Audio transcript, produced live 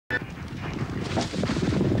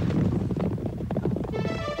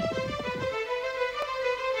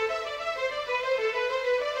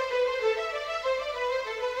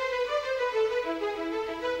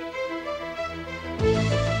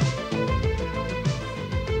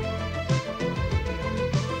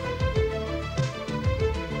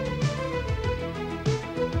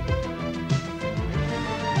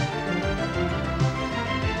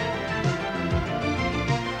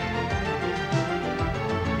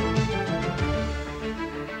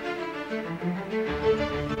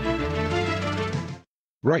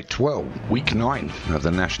Right, well, week 9 of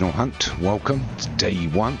the National Hunt. Welcome. It's day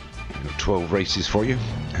 1. We've got 12 races for you,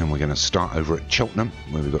 and we're going to start over at Cheltenham,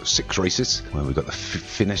 where we've got 6 races, where we've got the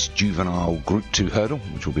Finnish Juvenile Group 2 hurdle,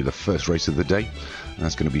 which will be the first race of the day. And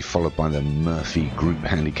that's going to be followed by the Murphy Group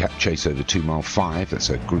Handicap Chase over 2 mile 5.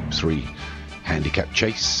 That's a Group 3 handicap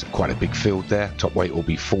chase. Quite a big field there. Top weight will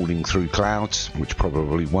be falling through clouds, which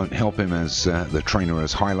probably won't help him, as the trainer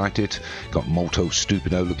has highlighted. Got Molto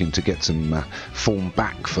Stupido looking to get some form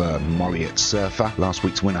back for Molliet Surfer. Last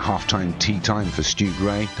week's winner, half-time tea time for Stu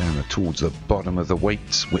Gray, down towards the bottom of the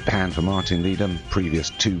weights. Whip hand for Martin Leadham,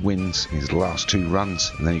 previous 2 wins, his last 2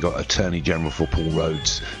 runs. And then you got Attorney General for Paul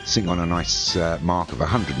Rhodes, sitting on a nice mark of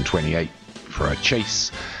 128 for a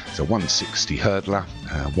chase. It's a 160 hurdler,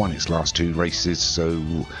 won its last 2 races, so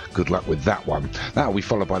good luck with that one. That will be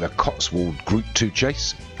followed by the Cotswold Group 2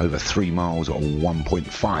 chase, over 3 miles or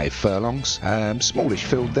 1.5 furlongs. Smallish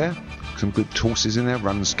field there, some good horses in there.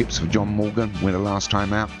 Run skips for John Morgan, winner last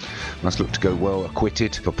time out. Must look to go well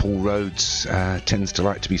acquitted for Paul Rhodes. Tends to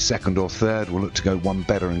like to be 2nd or 3rd. Will look to go one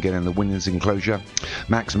better and get in the winner's enclosure.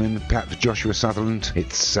 Maximum Impact for Joshua Sutherland.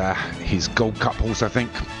 It's his Gold Cup horse, I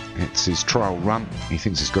think. It's his trial run. He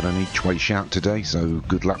thinks he's got an each way shout today, so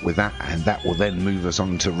good luck with that. And that will then move us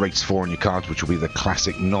on to race 4 on your cards, which will be the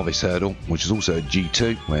Classic Novice Hurdle, which is also a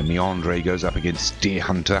G2, where Meandre goes up against Deer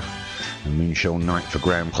Hunter and Moonshell Knight for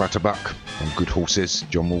Graham Clutterbuck. Some good horses.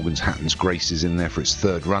 John Morgan's Hatton's Grace is in there for its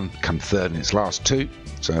 3rd run, come 3rd in its last 2.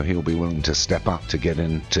 So he'll be willing to step up to get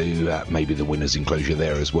into maybe the winner's enclosure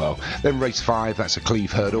there as well. Then race 5, that's a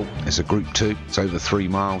Cleve Hurdle. It's a Group 2. It's over 3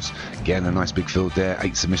 miles. Again, a nice big field there.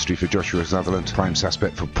 8's a Mystery for Joshua Sutherland. Prime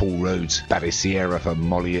Suspect for Paul Rhodes. Batty Sierra for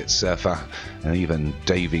Molliet Surfer. And even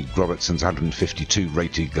Davy Robertson's 152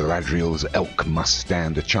 rated Galadriel's Elk must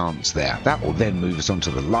stand a chance there. That will then move us on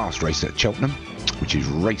to the last race at Cheltenham, which is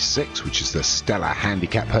race 6, which is the Stella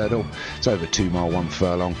Handicap Hurdle. It's over 2 mile 1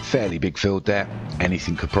 furlong. Fairly big field there.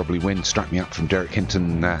 Anything could probably win. Struck me up from Derek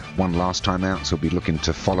Hinton, won last time out, so he'll be looking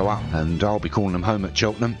to follow up. And I'll be calling them home at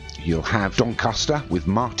Cheltenham. You'll have Doncaster with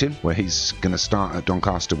Martin, where he's going to start at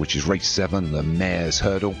Doncaster, which is race 7, the Mares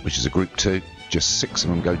Hurdle, which is a Group 2. Just 6 of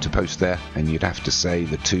them go to post there, and you'd have to say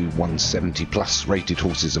the 2 170 plus rated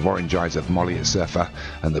horses of Orange Eyes of Molliet Surfer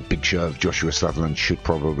and the Big Show of Joshua Sutherland should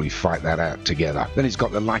probably fight that out together. Then he's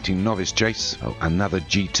got the Lighting Novice Chase, another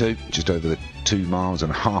G2, just over the 2 miles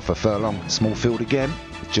and a half a furlong. Small field again.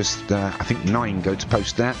 Just, I think 9 go to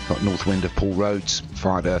post there. Got North Wind of Paul Rhodes,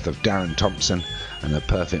 Fired Earth of Darren Thompson, and a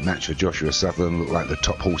perfect match for Joshua Sutherland. Look like the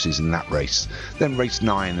top horses in that race. Then race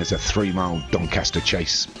 9, there's a 3 mile Doncaster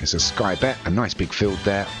Chase. It's a Sky Bet, a nice big field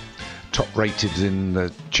there. Top rated in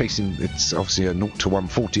the chasing, it's obviously a 0 to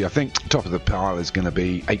 140, I think. Top of the pile is going to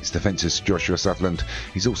be 8's Defences Joshua Sutherland.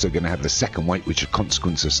 He's also going to have the 2nd weight, which is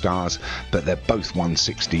Consequence of Stars, but they're both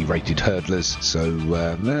 160 rated hurdlers, so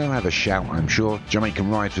they'll have a shout, I'm sure.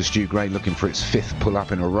 Jamaican Ride for Stu Gray, looking for its 5th pull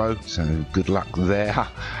up in a row, so good luck there.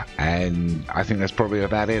 And I think that's probably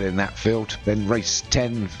about it in that field. Then race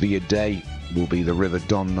 10 for your day will be the River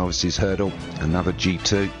Don Novices Hurdle, another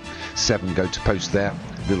G2. 7 go to post there.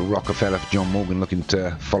 Little Rockefeller for John Morgan, looking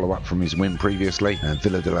to follow up from his win previously. And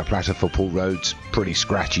Villa de la Plata for Paul Rhodes. Pretty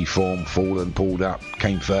scratchy form, fallen, pulled up,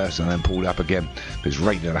 came first and then pulled up again. But it's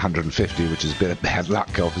rated at 150, which is a bit of bad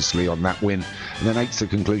luck, obviously, on that win. And then 8's the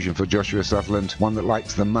conclusion for Joshua Sutherland. One that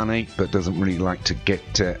likes the money, but doesn't really like to get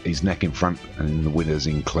his neck in front and in the winner's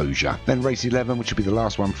enclosure. Then race 11, which will be the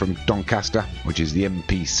last one from Doncaster, which is the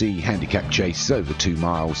MPC Handicap Chase, over 2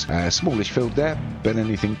 miles. Smallish field there, but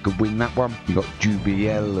anything could win that one. You've got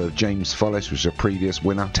Jubiel of James Follis, which is a previous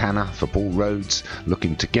winner. Tanner for Paul Rhodes,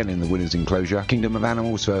 looking to get in the winner's enclosure. Kingdom of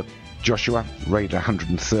Animals for Joshua, rated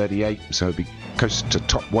 138, so it'll be close to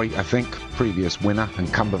top weight, I think. Previous winner.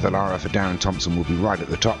 And Cumber Vallara for Darren Thompson will be right at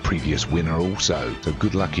the top. Previous winner also. So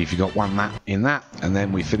good luck if you got one in that. And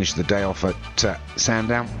then we finish the day off at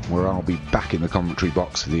Sandown, where I'll be back in the commentary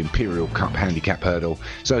box for the Imperial Cup Handicap Hurdle.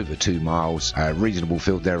 It's over 2 miles. Reasonable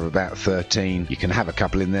field there of about 13. You can have a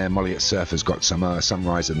couple in there. Molliet Surfer's got Samoa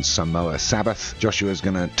Sunrise and Samoa Sabbath. Joshua's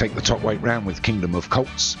going to take the top weight round with Kingdom of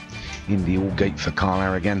Colts. Indy Allgate for Carl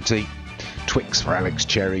Arroganti. Twix for Alex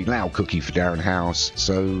Cherry, Lau Cookie for Darren Howes.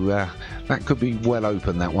 So that could be well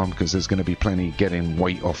open, that one, because there's going to be plenty getting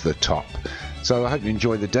weight off the top. So I hope you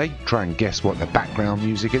enjoy the day. Try and guess what the background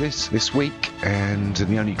music it is this week, and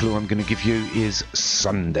the only clue I'm going to give you is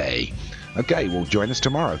Sunday. Okay, well, join us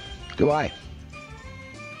tomorrow. Goodbye.